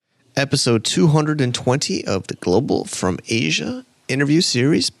episode 220 of the Global from Asia interview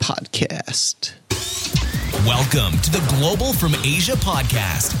series podcast. Welcome to the Global from Asia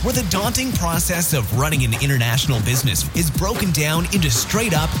podcast, where the daunting process of running an international business is broken down into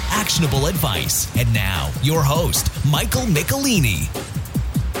straight-up, actionable advice. And now, your host, Michael Michelini.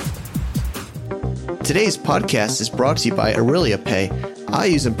 Today's podcast is brought to you by Aurelia Pay. I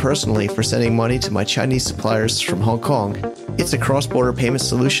use them personally for sending money to my Chinese suppliers from Hong Kong. It's a cross-border payment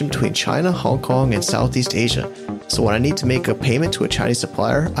solution between China, Hong Kong, and Southeast Asia. So when I need to make a payment to a Chinese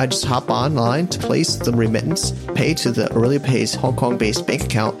supplier, I just hop online to place the remittance, pay to the Aurelia Pay's Hong Kong-based bank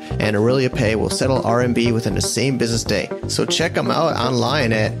account, and Aurelia Pay will settle RMB within the same business day. So check them out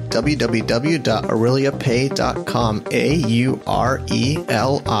online at www.aureliapay.com,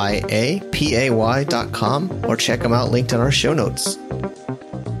 AURELIAPAY.com, or check them out linked in our show notes.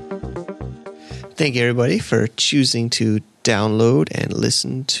 Thank you, everybody, for choosing to download and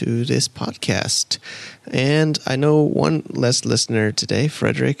listen to this podcast. And I know one less listener today,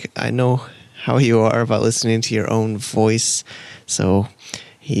 Frederick. I know how you are about listening to your own voice. So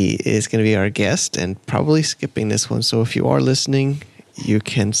he is going to be our guest and probably skipping this one. So if you are listening, you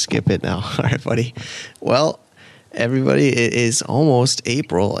can skip it now. All right, buddy. Well, everybody, it is almost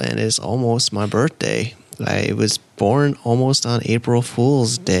April and it's almost my birthday. I was born almost on April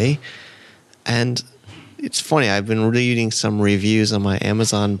Fool's Day. And it's funny, I've been reading some reviews on my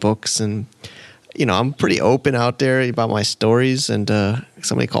Amazon books, and you know, I'm pretty open out there about my stories, and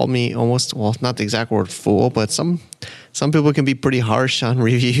somebody called me almost, well, not the exact word fool, but some people can be pretty harsh on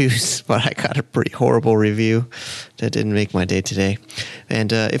reviews, but I got a pretty horrible review that didn't make my day today.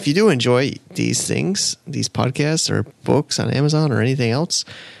 And if you do enjoy these things, these podcasts or books on Amazon or anything else,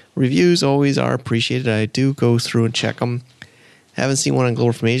 reviews always are appreciated. I do go through and check them. Haven't seen one on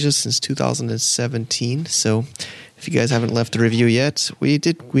Global from Asia since 2017, so if you guys haven't left a review yet, we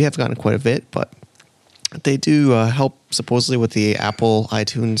have gotten quite a bit, but they do help supposedly with the Apple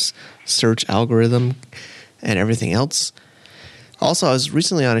iTunes search algorithm and everything else. Also, I was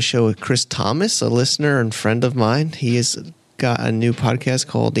recently on a show with Chris Thomas, a listener and friend of mine. He has got a new podcast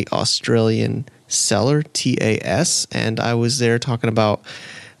called The Australian Seller, TAS, and I was there talking about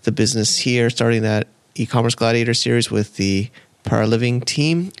the business here, starting that e-commerce gladiator series with the Paraliving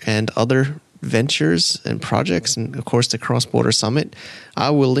team and other ventures and projects, and of course the Cross-Border Summit.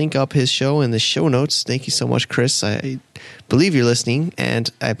 I will link up his show in the show notes. Thank you so much, Chris. I believe you're listening, and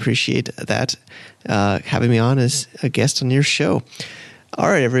I appreciate that, having me on as a guest on your show. All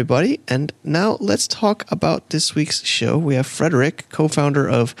right, everybody, and now let's talk about this week's show. We have Frederick, co-founder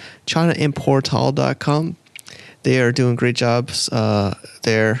of ChinaImportal.com. They are doing great jobs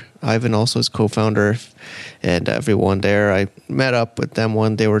there. Ivan also is co-founder, and everyone there. I met up with them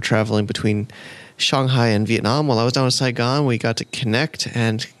when they were traveling between Shanghai and Vietnam. While I was down in Saigon, we got to connect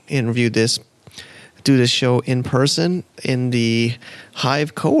and do this show in person in the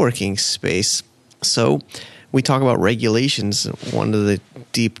Hive co-working space. So we talk about regulations, one of the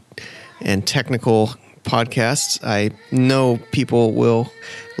deep and technical podcasts. I know people will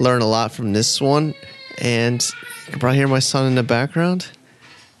learn a lot from this one, and you can probably hear my son in the background.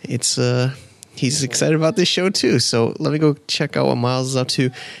 It's he's excited about this show too. So let me go check out what Miles is up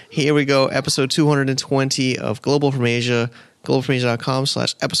to. Here we go, episode 220 of Global from Asia,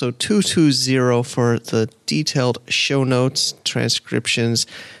 globalfromasia.com/episode 220 for the detailed show notes, transcriptions,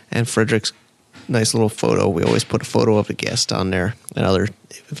 and Frederick's nice little photo. We always put a photo of a guest on there and other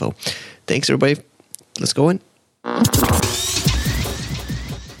info. Thanks, everybody. Let's go in.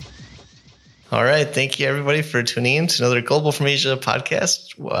 All right. Thank you, everybody, for tuning in to another Global from Asia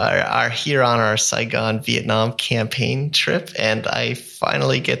podcast. We are here on our Saigon, Vietnam campaign trip, and I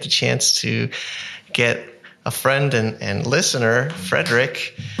finally get the chance to get a friend and listener,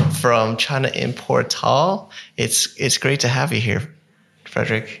 Frederick, from China Importal. It's great to have you here,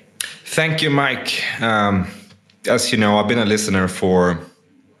 Frederick. Thank you, Mike. As you know, I've been a listener for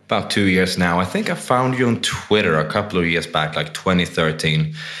about 2 years now. I think I found you on Twitter a couple of years back, like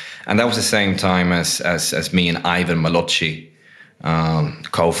 2013. And that was the same time as me and Ivan Malocci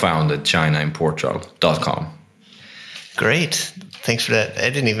co-founded ChinaImportal.com. Great. Thanks for that.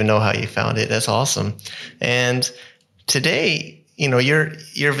 I didn't even know how you found it. That's awesome. And today, you know, you're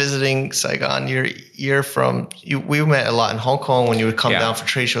visiting Saigon. We met a lot in Hong Kong when you would come down for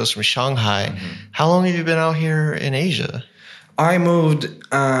trade shows from Shanghai. Mm-hmm. How long have you been out here in Asia? I moved,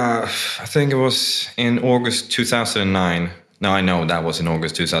 I think it was in August 2009. Now I know that was in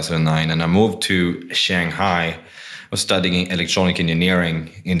August 2009, and I moved to Shanghai. I was studying electronic engineering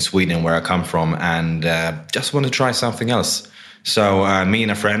in Sweden, where I come from, and just wanted to try something else. So me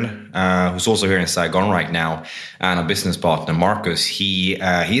and a friend who's also here in Saigon right now, and a business partner, Marcus, he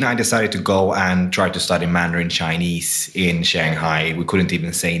and I decided to go and try to study Mandarin Chinese in Shanghai. We couldn't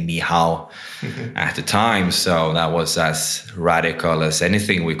even say ni hao at the time, so that was as radical as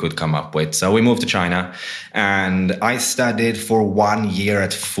anything we could come up with. So we moved to China, and I studied for 1 year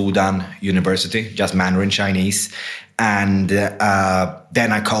at Fudan University, just Mandarin Chinese. And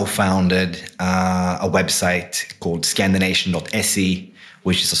then I co-founded a website called Scandination.se,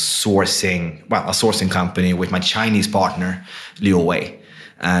 which is a sourcing company with my Chinese partner, Liu Wei.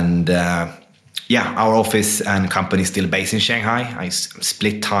 And our office and company is still based in Shanghai. I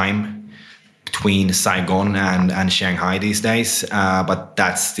split time between Saigon and Shanghai these days, but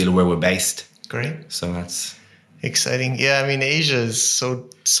that's still where we're based. Great. So that's exciting. Yeah, I mean, Asia is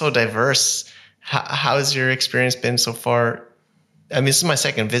so diverse. How has your experience been so far? I mean, this is my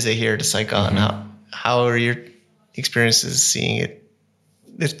second visit here to Saigon. Mm-hmm. How are your experiences seeing it?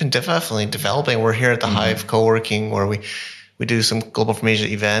 It's been definitely developing. We're here at the Hive co-working, where we do some Global from Asia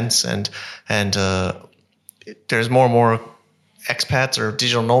events, and there's more and more expats or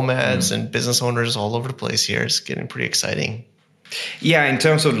digital nomads and business owners all over the place here. It's getting pretty exciting. Yeah, in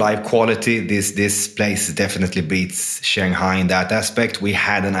terms of life quality, this place definitely beats Shanghai in that aspect. We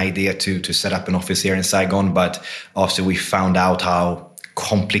had an idea to set up an office here in Saigon, but after we found out how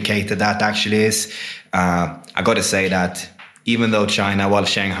complicated that actually is, I got to say that even though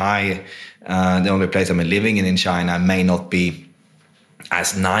Shanghai, the only place I'm living in China, may not be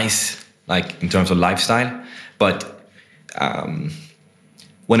as nice, like in terms of lifestyle, but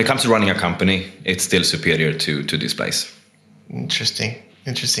when it comes to running a company, it's still superior to this place. Interesting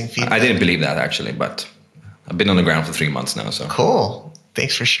feedback. I didn't believe that actually, but I've been on the ground for 3 months now. So cool.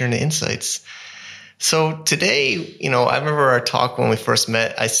 Thanks for sharing the insights. So today, I remember our talk when we first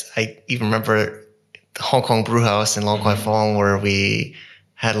met. I even remember the Hong Kong Brew House in Long Kwai Fong, where we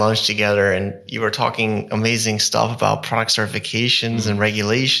had lunch together, and you were talking amazing stuff about product certifications and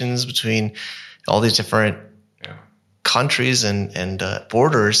regulations between all these different countries and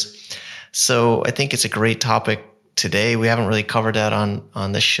borders. So I think it's a great topic today. We haven't really covered that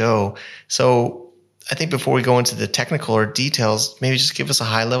on the show. So I think before we go into the technical or details, maybe just give us a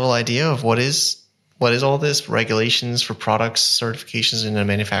high level idea of what is all this regulations for products, certifications in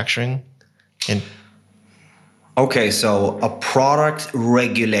manufacturing. Okay, so a product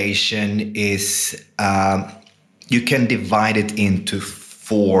regulation is, you can divide it into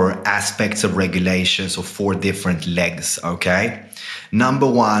 4 aspects of regulations, or 4 different legs, okay? Number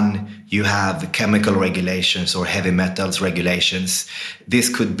 1, you have chemical regulations or heavy metals regulations. This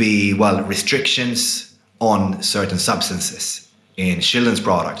could be, restrictions on certain substances in children's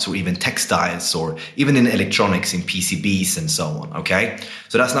products, or even textiles, or even in electronics, in PCBs and so on, okay?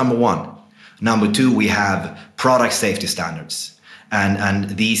 So that's number 1. Number 2, we have product safety standards. And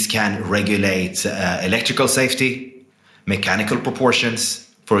these can regulate electrical safety, mechanical proportions.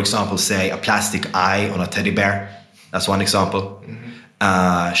 For example, say a plastic eye on a teddy bear. That's one example.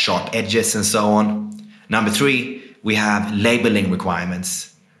 Sharp edges and so on. Number 3, we have labeling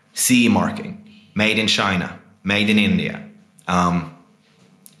requirements, CE marking, made in China, made in India,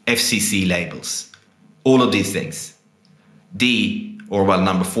 FCC labels, all of these things.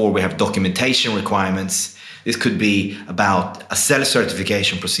 Number 4, we have documentation requirements. This could be about a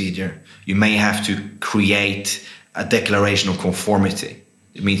self-certification procedure. You may have to create a declaration of conformity.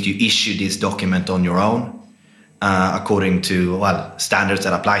 It means you issue this document on your own, according to standards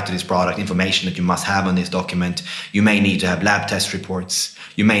that apply to this product, information that you must have on this document. You may need to have lab test reports.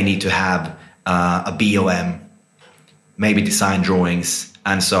 You may need to have a BOM, maybe design drawings,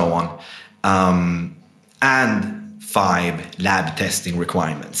 and so on. And 5, lab testing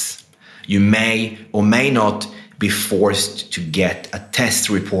requirements. You may or may not be forced to get a test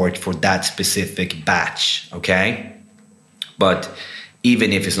report for that specific batch, okay? But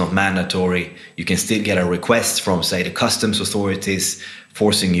even if it's not mandatory, you can still get a request from, say, the customs authorities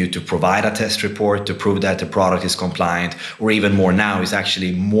forcing you to provide a test report to prove that the product is compliant, or even more now, it's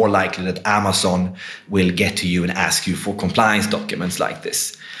actually more likely that Amazon will get to you and ask you for compliance documents like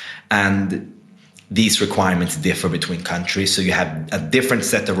this. And these requirements differ between countries. So you have a different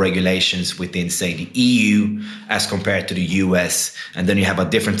set of regulations within, say, the EU as compared to the US. And then you have a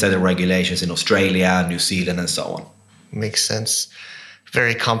different set of regulations in Australia, New Zealand, and so on. Makes sense.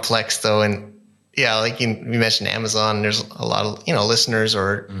 Very complex, though. And yeah, like you mentioned Amazon, there's a lot of, listeners,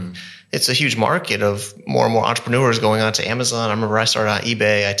 or it's a huge market of more and more entrepreneurs going on to Amazon. I remember I started on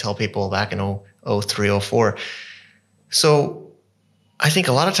eBay. I tell people back in 03, 04. So I think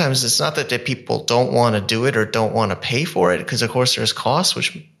a lot of times it's not that people don't want to do it or don't want to pay for it, because of course there's costs,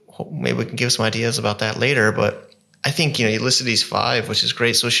 which maybe we can give some ideas about that later. But I think, you listed these 5, which is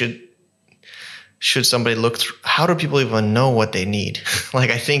great. So should somebody look through, how do people even know what they need? Like,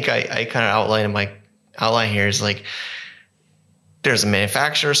 I think I kind of outlined in my outline here is like, there's a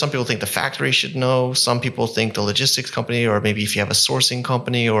manufacturer. Some people think the factory should know. Some people think the logistics company, or maybe if you have a sourcing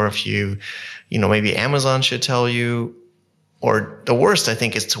company, or if maybe Amazon should tell you. Or the worst, I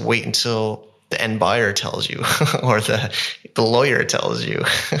think, is to wait until the end buyer tells you or the lawyer tells you.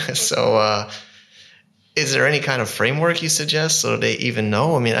 So is there any kind of framework you suggest so they even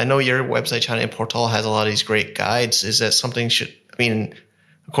know? I mean, I know your website, China Import All, has a lot of these great guides. Is that something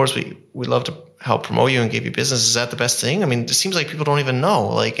of course, we love to help promote you and give you business. Is that the best thing? I mean, it seems like people don't even know.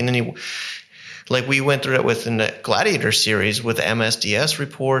 Like we went through it within the Gladiator series with the MSDS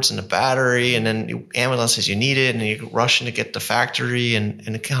reports and the battery, and then Amazon says you need it, and you're rushing to get the factory and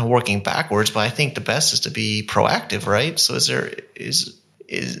kind of working backwards. But I think the best is to be proactive, right? So I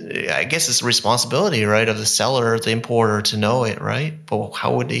guess it's a responsibility, right, of the seller, the importer to know it, right? But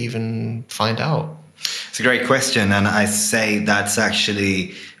how would they even find out? It's a great question, and I say that's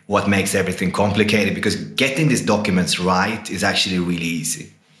actually what makes everything complicated, because getting these documents right is actually really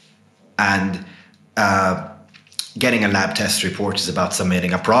easy. And getting a lab test report is about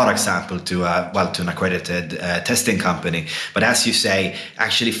submitting a product sample to an accredited testing company. But as you say,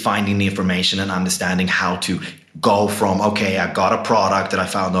 actually finding the information and understanding how to go from, okay, I got a product that I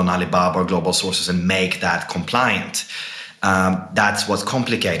found on Alibaba or Global Sources and make that compliant. That's what's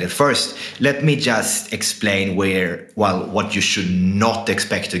complicated. First, let me just explain what you should not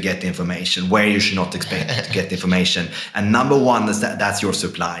expect to get the information, where you should not expect to get the information. And number one is that's your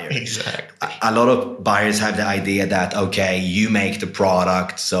supplier. Exactly. A lot of buyers have the idea that, okay, you make the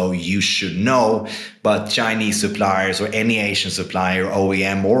product, so you should know. But Chinese suppliers or any Asian supplier,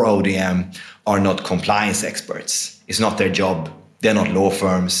 OEM or ODM, are not compliance experts. It's not their job. They're not law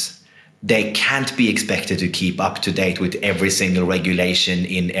firms. They can't be expected to keep up to date with every single regulation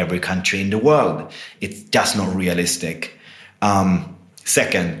in every country in the world. It's just not realistic.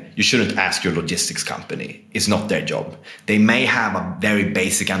 Second, you shouldn't ask your logistics company. It's not their job. They may have a very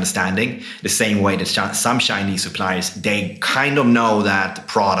basic understanding, the same way that some Chinese suppliers, they kind of know that the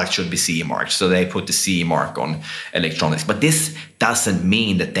product should be CE marked, so they put the CE mark on electronics. But this doesn't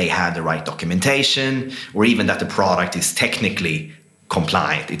mean that they have the right documentation or even that the product is technically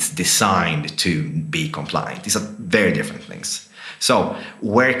compliant. It's designed to be compliant. These are very different things. So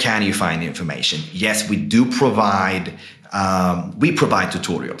where can you find the information? Yes, we do provide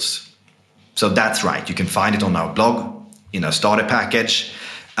tutorials. So that's right. You can find it on our blog in a starter package,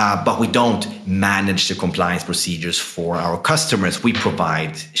 but we don't manage the compliance procedures for our customers. We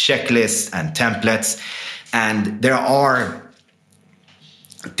provide checklists and templates, and there are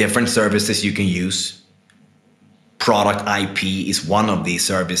different services you can use. Product IP is one of these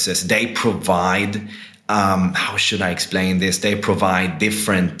services. They provide, how should I explain this? They provide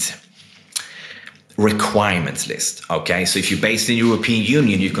different requirements list. Okay, so if you're based in European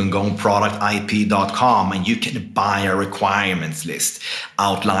Union, you can go on productip.com and you can buy a requirements list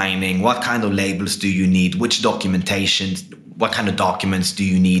outlining what kind of labels do you need, which documentation, what kind of documents do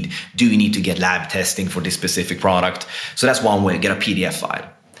you need to get lab testing for this specific product. So that's one way, get a PDF file.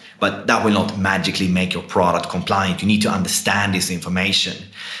 But that will not magically make your product compliant. You need to understand this information.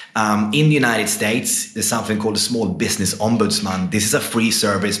 In the United States, there's something called the Small Business Ombudsman. This is a free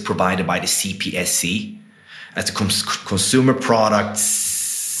service provided by the CPSC. That's the Consumer Product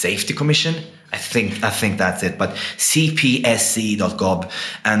Safety Commission. I think that's it. But cpsc.gov,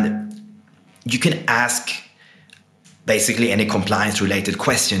 and you can ask basically any compliance-related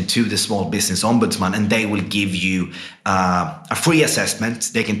question to the Small Business Ombudsman, and they will give you a free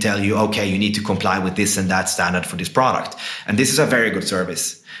assessment. They can tell you, okay, you need to comply with this and that standard for this product. And this is a very good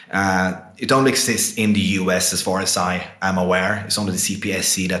service. It only exists in the US as far as I am aware. It's only the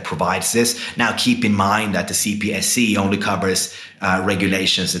CPSC that provides this. Now, keep in mind that the CPSC only covers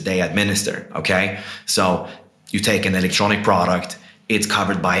regulations that they administer, okay? So you take an electronic product, it's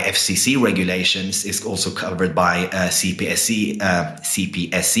covered by FCC regulations. It's also covered by CPSC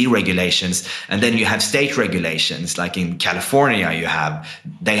regulations. And then you have state regulations, like in California,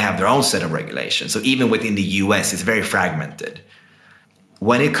 they have their own set of regulations. So even within the US, it's very fragmented.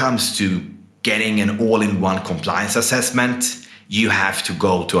 When it comes to getting an all-in-one compliance assessment, you have to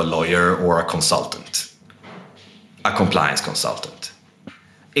go to a lawyer or a consultant, a compliance consultant.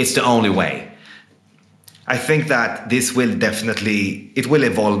 It's the only way. I think that this will it will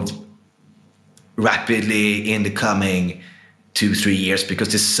evolve rapidly in the coming 2-3 years, because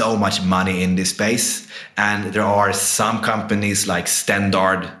there's so much money in this space. And there are some companies like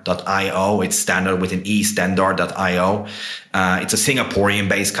Standard.io. It's standard with an E, Standard.io. It's a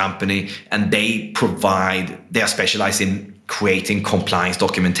Singaporean-based company, and they are specialized in creating compliance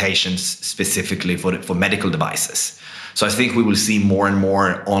documentations specifically for medical devices. So I think we will see more and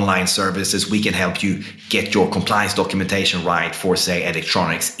more online services. We can help you get your compliance documentation right for, say,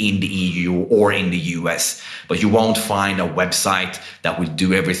 electronics in the EU or in the US. But you won't find a website that will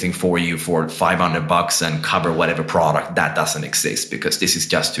do everything for you for $500 and cover whatever product. That doesn't exist, because this is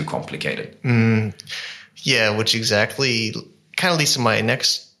just too complicated. Yeah, which exactly kind of leads to my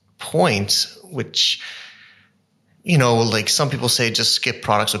next point, which, you know, like some people say just skip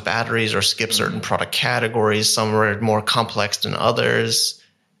products with batteries or skip certain product categories. Some are more complex than others.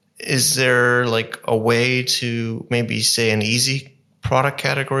 Is there like a way to maybe say an easy product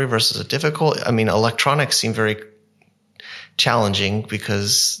category versus a difficult? I mean, electronics seem very challenging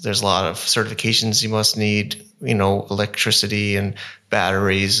because there's a lot of certifications you must need, you know, electricity and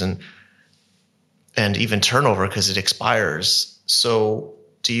batteries and even turnover because it expires. So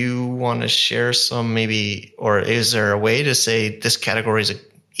do you want to share some maybe, or is there a way to say this category is an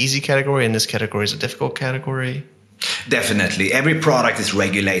easy category and this category is a difficult category? Definitely. Every product is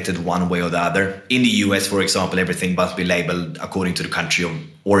regulated one way or the other. In the US, for example, everything must be labeled according to the country of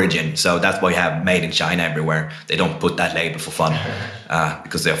origin. So that's why you have made in China everywhere. They don't put that label for fun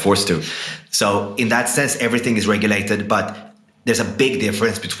because they're forced to. So in that sense, everything is regulated, but there's a big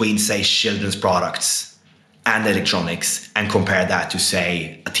difference between, say, children's products and electronics, and compare that to,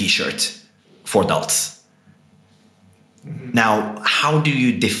 say, a t-shirt for adults. Now, how do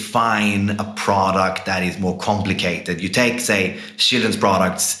you define a product that is more complicated? You take, say, children's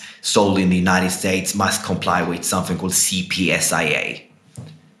products sold in the United States must comply with something called CPSIA.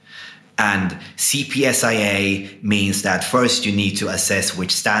 And CPSIA means that first you need to assess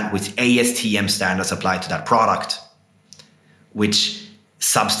which ASTM standards apply to that product, which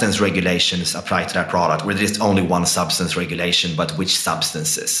substance regulations apply to that product, where there's only one substance regulation, but which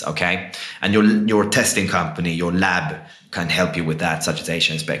substances, okay? And your testing company, your lab, can help you with that, such as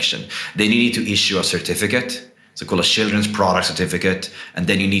Asia inspection. Then you need to issue a certificate, so called a children's product certificate, and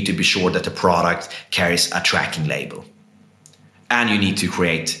then you need to be sure that the product carries a tracking label. And you need to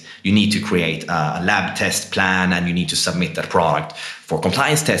create a lab test plan, and you need to submit that product for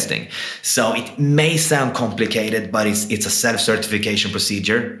compliance testing. So it may sound complicated, but it's a self-certification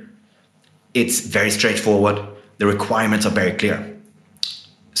procedure. It's very straightforward. The requirements are very clear.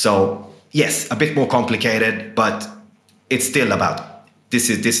 So yes, a bit more complicated, but it's still about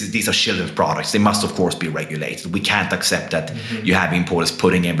these are children's products. They must, of course, be regulated. We can't accept that you have importers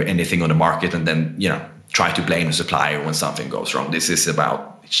putting anything on the market and then, you know, try to blame the supplier when something goes wrong. This is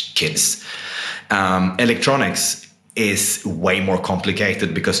about kids. Electronics is way more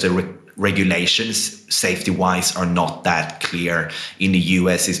complicated because the regulations, safety-wise, are not that clear. In the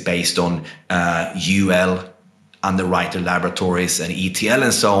US, it's based on UL, Underwriter Laboratories, and ETL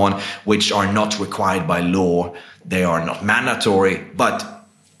and so on, which are not required by law. They are not mandatory, but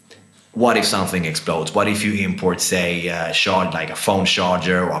what if something explodes? What if you import, say, like a phone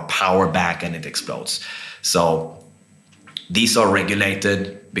charger or a power bank and it explodes? So these are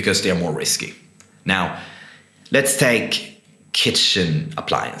regulated because they're more risky. Now, let's take kitchen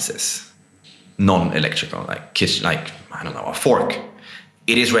appliances, non-electrical, like kitchen, like, I don't know, a fork.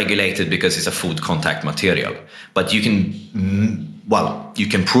 It is regulated because it's a food contact material, but you can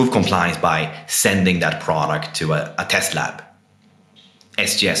prove compliance by sending that product to a test lab.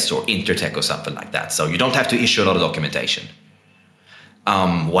 SGS or Intertech or something like that. So you don't have to issue a lot of documentation.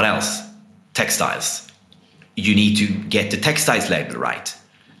 What else? Textiles. You need to get the textiles label right.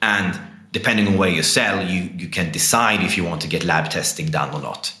 And depending on where you sell, you can decide if you want to get lab testing done or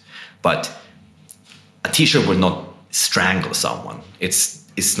not. But a t-shirt will not strangle someone.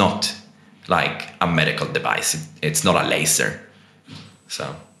 It's not like a medical device. It's not a laser.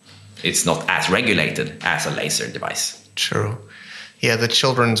 So it's not as regulated as a laser device. True. Yeah, the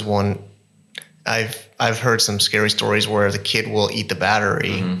children's one, I've heard some scary stories where the kid will eat the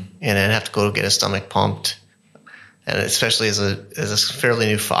battery and then have to go get his stomach pumped. And especially as a fairly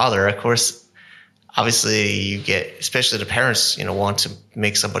new father, of course, obviously you get, especially the parents, you know, want to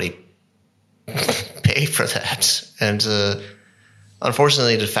make somebody pay for that. And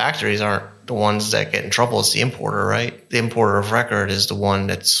unfortunately, the factories aren't the ones that get in trouble. It's the importer, right? The importer of record is the one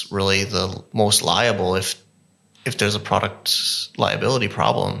that's really the most liable if there's a product liability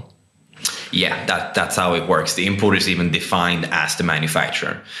problem. Yeah, that's how it works. The importer is even defined as the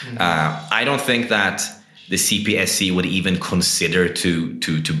manufacturer. I don't think that the CPSC would even consider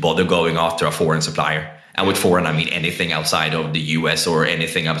to bother going after a foreign supplier. And with foreign, I mean anything outside of the US or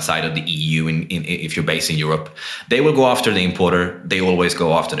anything outside of the EU if you're based in Europe. They will go after the importer. They always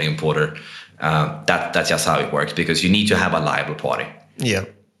go after the importer. That's just how it works, because you need to have a liable party. Yeah.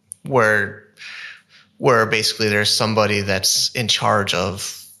 Where basically there's somebody that's in charge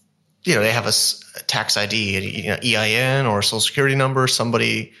of, they have a tax ID, EIN or social security number,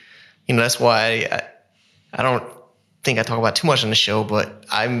 somebody, that's why I don't think I talk about too much on the show, but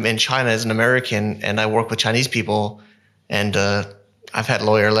I'm in China as an American and I work with Chinese people, and I've had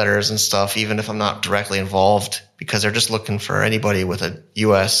lawyer letters and stuff, even if I'm not directly involved, because they're just looking for anybody with a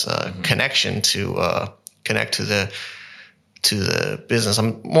U.S. Connection to connect to the business.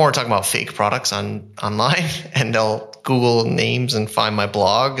 I'm more talking about fake products online, and they'll Google names and find my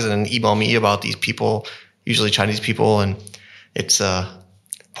blogs and email me about these people, usually Chinese people, and it's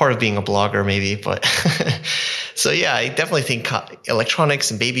part of being a blogger maybe. But so yeah, I definitely think electronics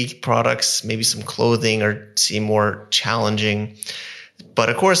and baby products, maybe some clothing, seem more challenging. But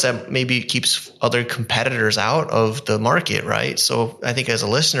of course, that maybe keeps other competitors out of the market, right? So I think as a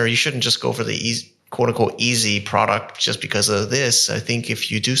listener, you shouldn't just go for the quote unquote easy product just because of this. I think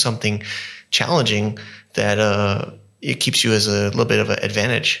if you do something challenging, that it keeps you as a little bit of an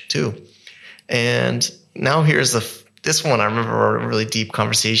advantage too. And now here's this one. I remember a really deep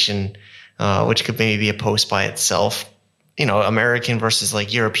conversation, which could maybe be a post by itself. American versus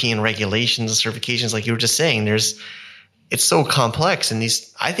like European regulations and certifications, like you were just saying. It's so complex, and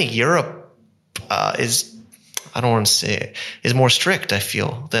I think Europe I don't want to say it, is more strict, I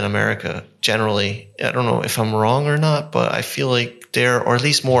feel, than America generally. I don't know if I'm wrong or not, but I feel like they're, or at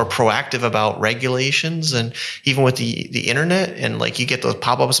least more proactive about regulations, and even with the internet, and like you get those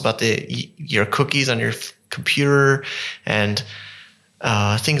pop-ups about your cookies on your computer and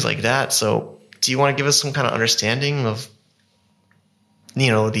things like that. So do you want to give us some kind of understanding of,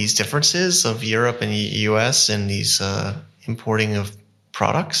 these differences of Europe and the US and these importing of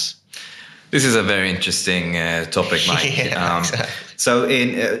products? This is a very interesting topic, Mike. Yeah, exactly. So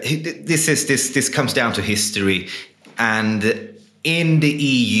this comes down to history, and in the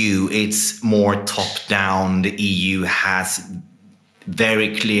EU, it's more top-down. The EU has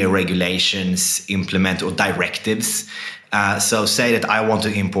very clear regulations implemented, or directives. So say that I want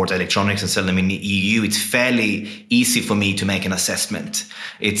to import electronics and sell them in the EU, it's fairly easy for me to make an assessment.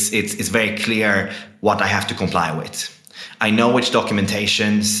 It's very clear what I have to comply with. I know which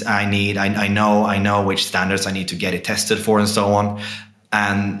documentations I need. I know which standards I need to get it tested for, and so on.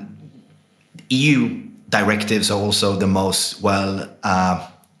 And EU directives are also the most well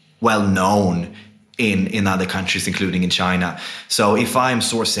known in other countries, including in China. So if I'm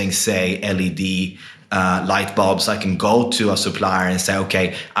sourcing, say, LED light bulbs, I can go to a supplier and say,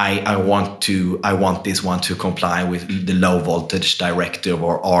 okay, I want this one to comply with the low voltage directive,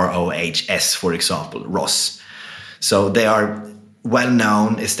 or RoHS, for example, RoHS. So they are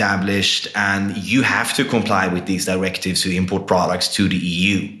well-known, established, and you have to comply with these directives to import products to the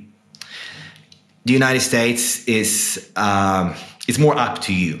EU. The United States is it's more up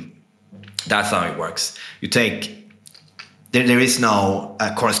to you. That's how it works. There is no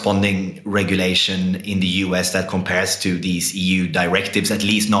corresponding regulation in the US that compares to these EU directives, at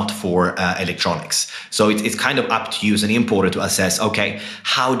least not for electronics. So it's kind of up to you as an importer to assess, okay,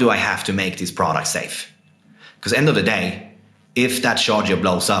 how do I have to make this product safe? Because end of the day, if that charger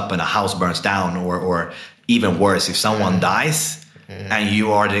blows up and a house burns down, or even worse, if someone dies and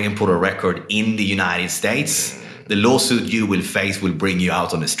you are the importer record in the United States, the lawsuit you will face will bring you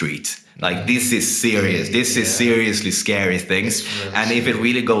out on the street. Like, this is serious. This is seriously scary things. Really, and if it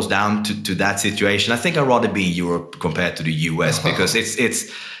really goes down to that situation, I think I'd rather be in Europe compared to the US, because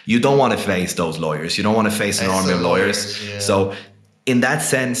it's you don't want to face those lawyers. You don't want to face an army of lawyers. Yeah. So in that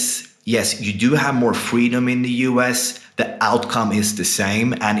sense, yes, you do have more freedom in the US. The outcome is the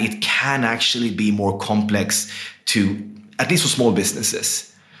same, and it can actually be more complex to, at least for small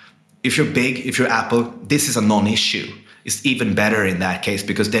businesses. If you're big, if you're Apple, this is a non-issue. It's even better in that case,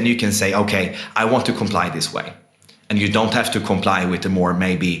 because then you can say, okay, I want to comply this way. And you don't have to comply with the more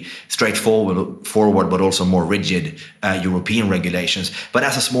maybe straightforward, but also more rigid European regulations. But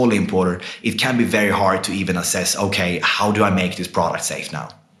as a small importer, it can be very hard to even assess, okay, how do I make this product safe now?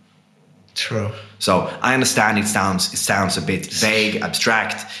 True. So I understand it sounds a bit vague,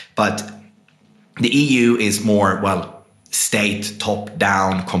 abstract, but the EU is more, state top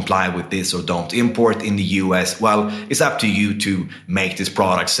down, comply with this or don't import. In the US, it's up to you to make this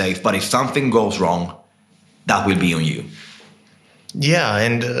product safe. But if something goes wrong, that will be on you. Yeah,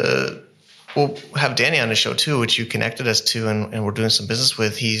 and we'll have Danny on the show too, which you connected us to, and we're doing some business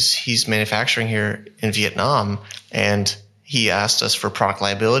with. He's manufacturing here in Vietnam, and he asked us for product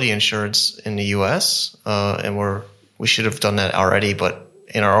liability insurance in the U.S. And we should have done that already, but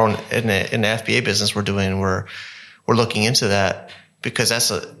in our own in the FBA business we're looking into that, because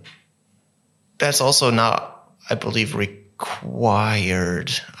that's also not, I believe,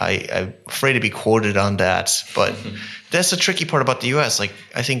 required. I'm afraid to be quoted on that, but that's the tricky part about the U.S. Like,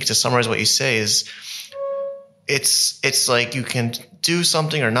 I think to summarize what you say is, it's like you can do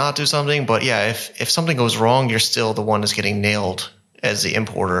something or not do something, but yeah, if something goes wrong, you're still the one that's getting nailed as the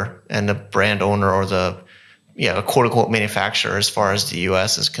importer and the brand owner, or the quote unquote manufacturer, as far as the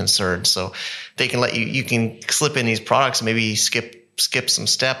US is concerned. So they can let you can slip in these products and maybe skip some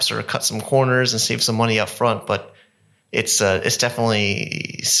steps or cut some corners and save some money up front, but it's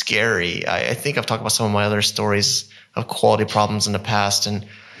definitely scary. I think I've talked about some of my other stories of quality problems in the past, and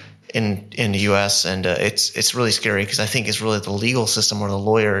in the U.S. and it's really scary, because I think it's really the legal system or the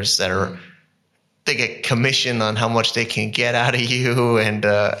lawyers that they get commission on how much they can get out of you, and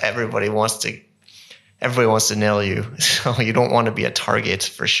everybody wants to nail you. So you don't want to be a target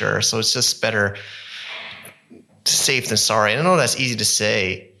for sure. So it's just better safe than sorry. And I know that's easy to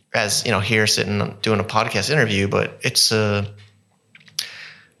say, as here sitting doing a podcast interview, but it's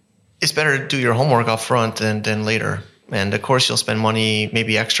better to do your homework up front than later. And of course, you'll spend money,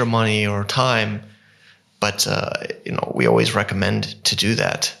 maybe extra money or time, but we always recommend to do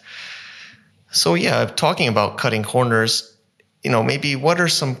that. So yeah, talking about cutting corners, maybe what are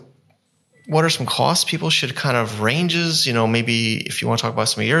some costs people should kind of ranges? Maybe if you want to talk about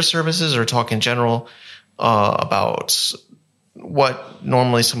some of your services, or talk in general about what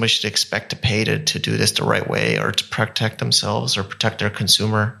normally somebody should expect to pay to do this the right way, or to protect themselves or protect their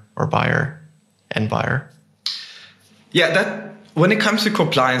consumer or buyer. Yeah, that when it comes to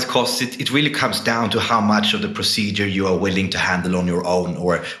compliance costs, it really comes down to how much of the procedure you are willing to handle on your own,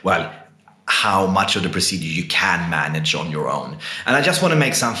 or, well, how much of the procedure you can manage on your own. And I just want to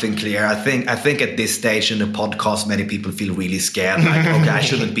make something clear. I think at this stage in the podcast, many people feel really scared. Like, okay, I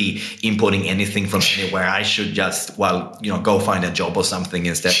shouldn't be importing anything from anywhere. I should just, go find a job or something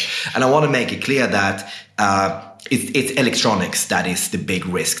instead. And I want to make it clear that it's electronics that is the big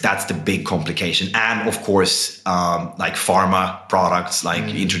risk. That's the big complication. And of course, like pharma products,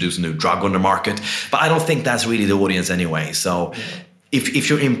 like introduce a new drug on the market. But I don't think that's really the audience anyway. So if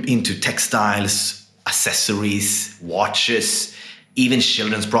you're into textiles, accessories, watches, even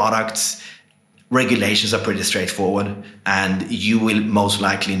children's products, regulations are pretty straightforward, and you will most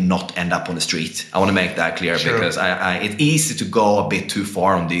likely not end up on the street. I want to make that clear, because it's easy to go a bit too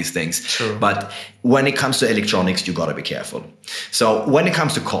far on these things. True. But when it comes to electronics, you got to be careful. So when it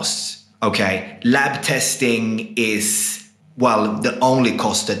comes to costs, lab testing is, the only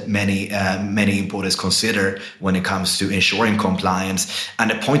cost that many importers consider when it comes to ensuring compliance. And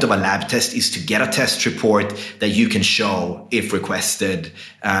the point of a lab test is to get a test report that you can show, if requested,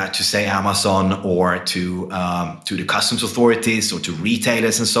 to say Amazon, or to the customs authorities, or to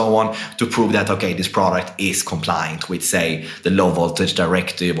retailers and so on, to prove that, this product is compliant with, say, the low voltage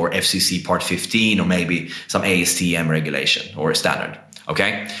directive, or FCC Part 15, or maybe some ASTM regulation or standard.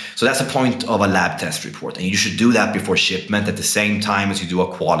 Okay, so that's the point of a lab test report, and you should do that before shipment at the same time as you do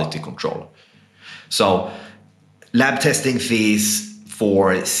a quality control. So lab testing fees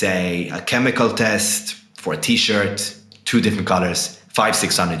for, say, a chemical test, for a t-shirt, 2 different colors,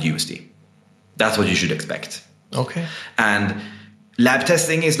 $500-600 USD. That's what you should expect. Okay. And lab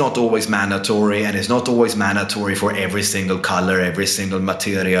testing is not always mandatory, and it's not always mandatory for every single color, every single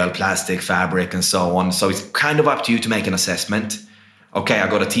material, plastic, fabric, and so on. So it's kind of up to you to make an assessment. Okay, I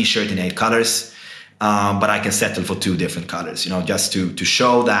got a t-shirt in 8 colors, but I can settle for 2 different colors, just to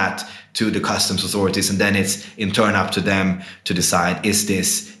show that to the customs authorities. And then it's in turn up to them to decide, is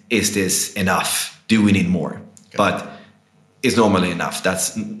this enough? Do we need more? Okay. But it's normally enough.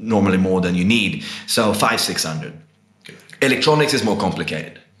 That's normally more than you need. So $500-600. Okay. Electronics is more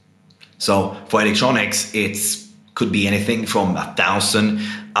complicated. So for electronics, could be anything from 1,000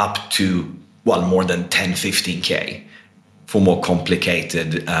 up to, more than 10-15K. For more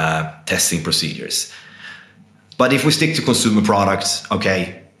complicated testing procedures. But if we stick to consumer products,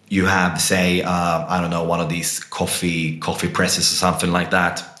 you have, say, one of these coffee presses or something like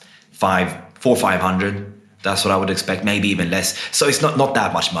that, $400-500. That's what I would expect, maybe even less. So it's not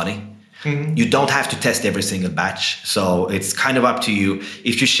that much money. Mm-hmm. You don't have to test every single batch, so it's kind of up to you.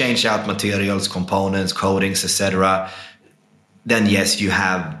 If you change out materials, components, coatings, etc., then yes,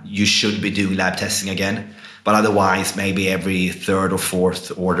 you should be doing lab testing again. But otherwise, maybe every 3rd or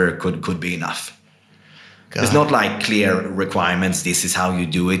 4th order could be enough. It's not like clear requirements. This is how you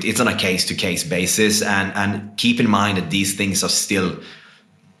do it. It's on a case-to-case basis. And keep in mind that these things are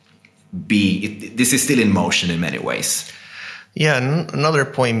this is still in motion in many ways. Yeah, and another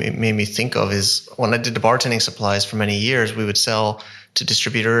point it made me think of is when I did the bartending supplies for many years, we would sell to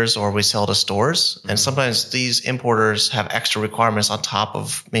distributors or we sell to stores. And sometimes these importers have extra requirements on top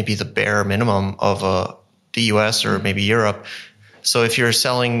of maybe the bare minimum of the US or maybe Europe. So if you're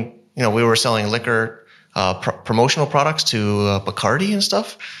selling, we were selling liquor, promotional products to Bacardi and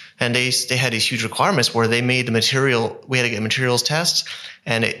stuff. And they had these huge requirements where they made the material, we had to get materials tests,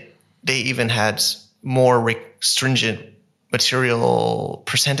 and they even had more stringent material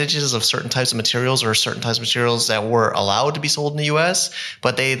percentages of certain types of materials or certain types of materials that were allowed to be sold in the US,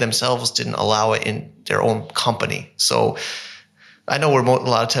 but they themselves didn't allow it in their own company. So I know a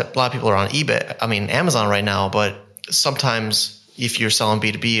lot of people are on Amazon right now, but sometimes if you're selling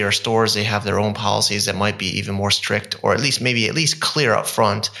B2B or stores, they have their own policies that might be even more strict, or at least clear up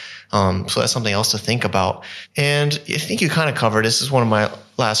front. So that's something else to think about. And I think you kind of covered, this is one of my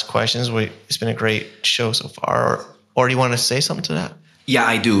last questions. It's been a great show so far. Or do you want to say something to that? Yeah,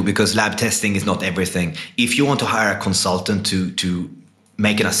 I do, because lab testing is not everything. If you want to hire a consultant to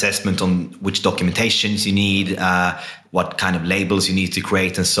make an assessment on which documentations you need, what kind of labels you need to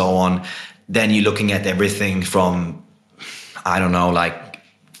create and so on, then you're looking at everything from, I don't know, like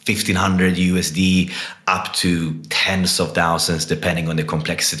 $1,500 USD up to tens of thousands, depending on the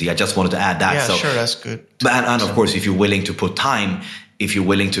complexity. I just wanted to add that. Yeah, sure, that's good. And of course, if you're willing to put time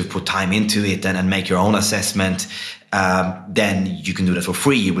into it and make your own assessment, then you can do that for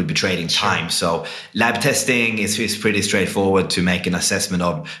free. You will be trading time. So lab testing is pretty straightforward to make an assessment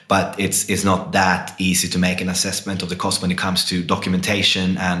of, but it's not that easy to make an assessment of the cost when it comes to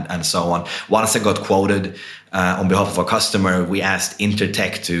documentation and so on. Once I got quoted on behalf of a customer, we asked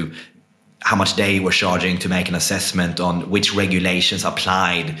Intertek to how much they were charging to make an assessment on which regulations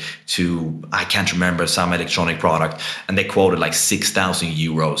applied to, I can't remember, some electronic product. And they quoted like 6,000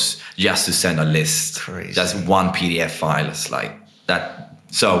 euros just to send a list. Crazy. Just one PDF file. It's like that.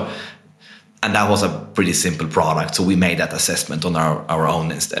 So, and that was a pretty simple product. So we made that assessment on our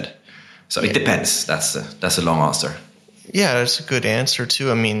own instead. So it depends. That's a long answer. Yeah, that's a good answer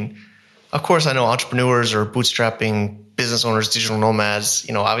too. I mean, of course, I know entrepreneurs or bootstrapping business owners, digital nomads,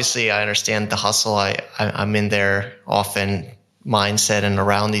 obviously I understand the hustle. I'm in there often mindset and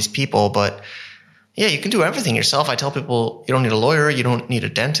around these people, but yeah, you can do everything yourself. I tell people you don't need a lawyer. You don't need a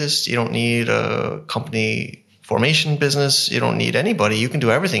dentist. You don't need a company formation business. You don't need anybody. You can do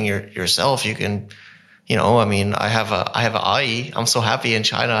everything yourself. You can, I have a IE. I'm so happy in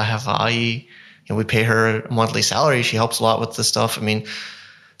China. I have a IE and we pay her a monthly salary. She helps a lot with this stuff.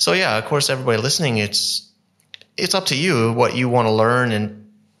 So yeah, of course, everybody listening, it's up to you what you want to learn, and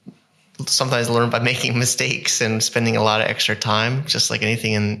sometimes learn by making mistakes and spending a lot of extra time, just like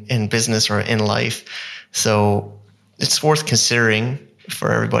anything in business or in life. So it's worth considering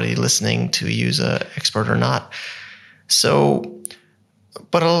for everybody listening to use an expert or not. So,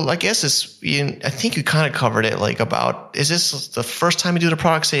 but I guess I think you kind of covered it, is this the first time you do the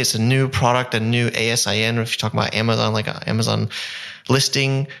product? Say it's a new product, a new ASIN, or if you're talking about Amazon, like an Amazon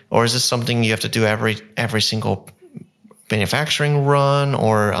listing, or is this something you have to do every single manufacturing run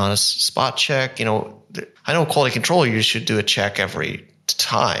or on a spot check? I know quality control, you should do a check every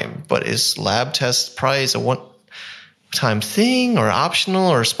time, but is lab test price a one-time thing or optional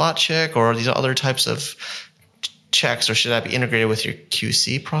or spot check or these other types of checks, or should that be integrated with your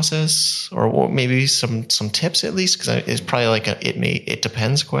QC process, or maybe some tips at least? Because it's probably like it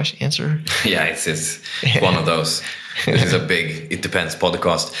depends question. Yeah, it's one of those. This is a big it depends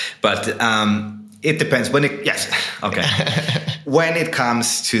podcast, but it depends when okay. When it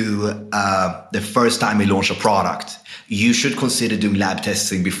comes to the first time you launch a product, you should consider doing lab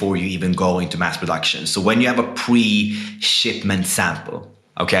testing before you even go into mass production. So when you have a pre-shipment sample,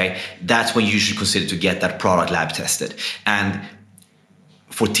 okay, that's when you should consider to get that product lab tested. And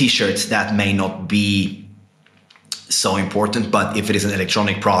for t-shirts, that may not be so important, but if it is an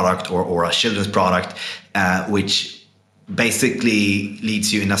electronic product or a children's product, which basically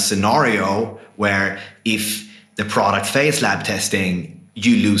leads you in a scenario where if the product fails lab testing,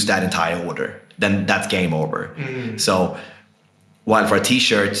 you lose that entire order. Then that's game over. Mm. So while for a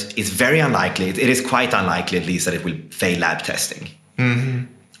t-shirt, it's very unlikely, it is quite unlikely at least, that it will fail lab testing. Mm-hmm.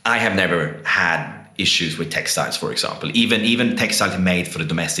 I have never had issues with textiles, for example, even textiles made for the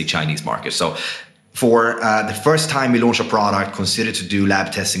domestic Chinese market. So for the first time you launch a product, consider to do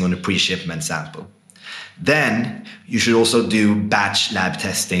lab testing on a pre-shipment sample. Then you should also do batch lab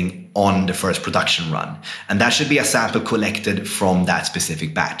testing on the first production run. And that should be a sample collected from that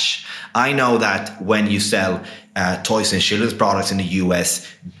specific batch. I know that when you sell toys and children's products in the US,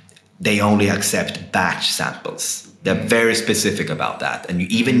 they only accept batch samples. They're very specific about that. And you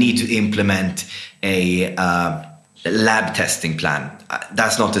even need to implement a lab testing plan.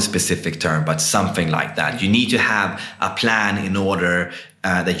 That's not a specific term, but something like that. You need to have a plan in order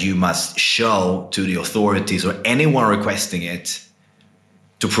that you must show to the authorities or anyone requesting it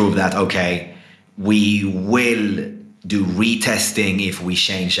to prove that, okay, we will do retesting if we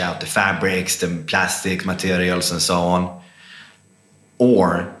change out the fabrics, the plastic materials, and so on,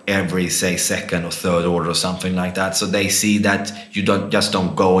 or every, say, second or third order or something like that. So they see that you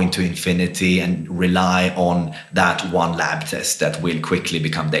don't go into infinity and rely on that one lab test that will quickly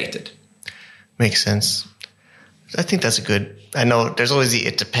become dated. Makes sense. I think that's I know there's always the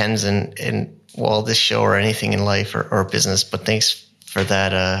it depends in well, this show or anything in life or business, but thanks for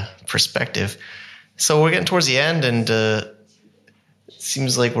that perspective. So we're getting towards the end, and it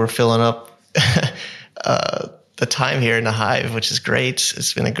seems like we're filling up the time here in the Hive, which is great.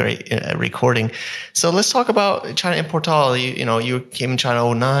 It's been a great recording. So let's talk about China Import All. You came in China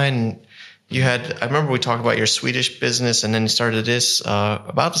 2009. And I remember we talked about your Swedish business, and then you started this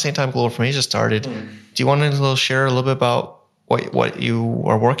about the same time Global from Asia started. Do you want to share a little bit about what you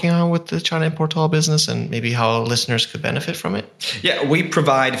are working on with the China Import All business and maybe how listeners could benefit from it? Yeah, we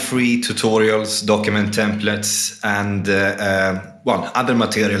provide free tutorials, document templates, and other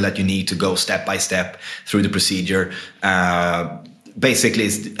material that you need to go step by step through the procedure. Basically,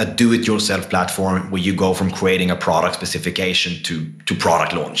 it's a do-it-yourself platform where you go from creating a product specification to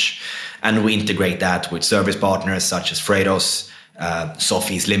product launch. And we integrate that with service partners such as Freightos,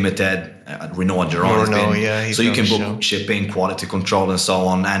 Sofis Limited, Renault Geron. So you can book shipping, quality control, and so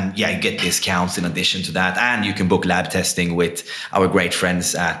on. And you get discounts in addition to that. And you can book lab testing with our great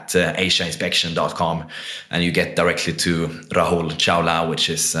friends at asiainspection.com. And you get directly to Rahul Chawla, which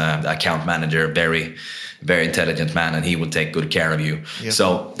is the account manager, very, very intelligent man, and he will take good care of you. Yep.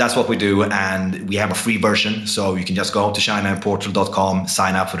 So that's what we do. And we have a free version. So you can just go to chinaimportal.com,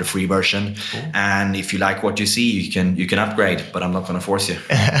 sign up for the free version. Cool. And if you like what you see, you can upgrade, but I'm not going to force you.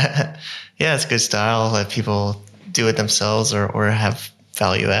 Yeah, it's good style. Let people do it themselves or have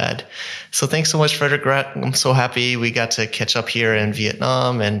value add. So thanks so much, Fredrik. I'm so happy we got to catch up here in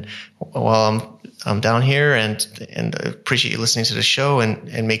Vietnam, and while I'm down here, and appreciate you listening to the show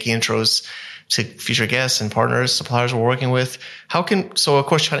and making intros to future guests and partners, suppliers we're working with. So of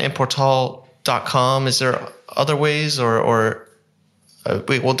course, ChinaImportAll.com. Is there other ways or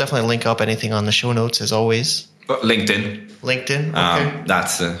we'll definitely link up anything on the show notes as always. LinkedIn. Okay.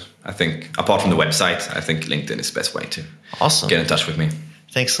 That's, I think, apart from the website, I think LinkedIn is the best way to get in touch with me.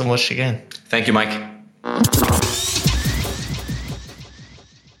 Thanks so much again. Thank you, Mike.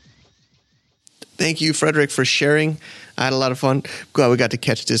 Thank you, Fredrik, for sharing. I had a lot of fun. Glad we got to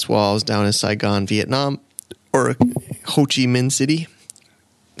catch this while I was down in Saigon, Vietnam, or Ho Chi Minh City.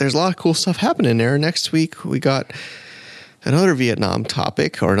 There's a lot of cool stuff happening there. Next week, we got another Vietnam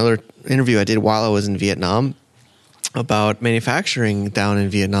topic, or another interview I did while I was in Vietnam about manufacturing down in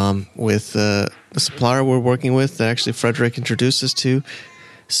Vietnam with the supplier we're working with that actually Fredrik introduced us to.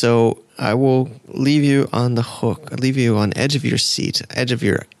 So I will leave you on the hook. I'll leave you on edge of your seat, edge of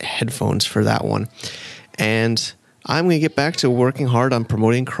your headphones for that one. And I'm going to get back to working hard on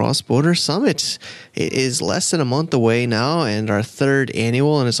promoting Cross Border Summit. It is less than a month away now, and our third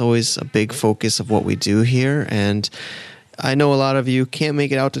annual, and it's always a big focus of what we do here. And I know a lot of you can't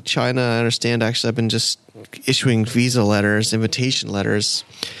make it out to China. I understand. Actually, I've been just issuing visa letters, invitation letters.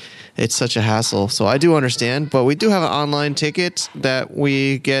 It's such a hassle. So I do understand, but we do have an online ticket that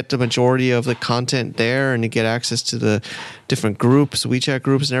we get the majority of the content there, and you get access to the different groups, WeChat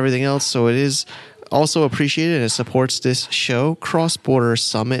groups and everything else. So it is also appreciated, and it supports this show.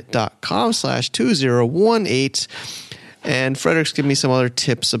 crossbordersummit.com/2018. And Fredrik's given me some other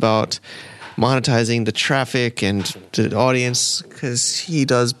tips about monetizing the traffic and the audience, because he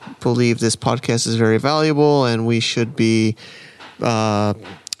does believe this podcast is very valuable and we should be, I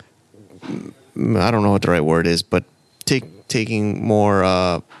don't know what the right word is, but taking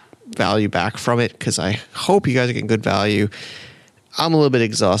more value back from it, because I hope you guys are getting good value. I'm a little bit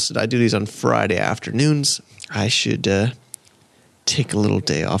exhausted. I do these on Friday afternoons. I should take a little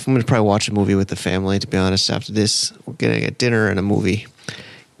day off. I'm going to probably watch a movie with the family, to be honest, after this. We're getting a dinner and a movie.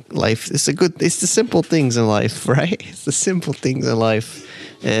 Life, it's the simple things in life, right? It's the simple things in life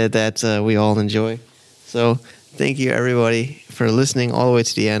that we all enjoy. So thank you, everybody, for listening all the way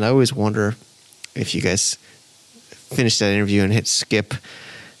to the end. I always wonder if you guys finish that interview and hit skip.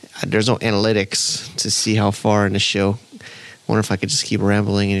 There's no analytics to see how far in the show. I wonder if I could just keep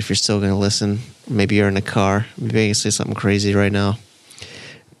rambling, and if you're still going to listen, maybe you're in a car. Maybe I can say something crazy right now.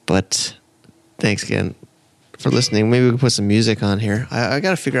 But thanks again for listening. Maybe we can put some music on here. I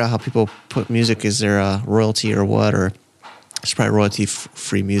got to figure out how people put music. Is there a royalty or what? Or it's probably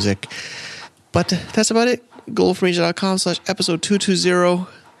royalty-free music. But that's about it. globalfromasia.com/episode 220.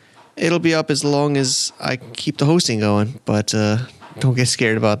 It'll be up as long as I keep the hosting going, but don't get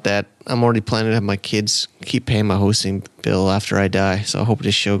scared about that. I'm already planning to have my kids keep paying my hosting bill after I die, so I hope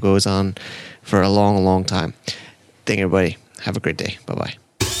this show goes on for a long, long time. Thank you, everybody. Have a great day. Bye-bye.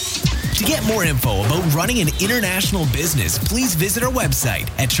 To get more info about running an international business, please visit our website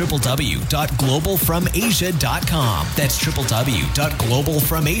at www.globalfromasia.com. That's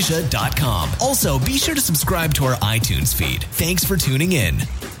www.globalfromasia.com. Also, be sure to subscribe to our iTunes feed. Thanks for tuning in.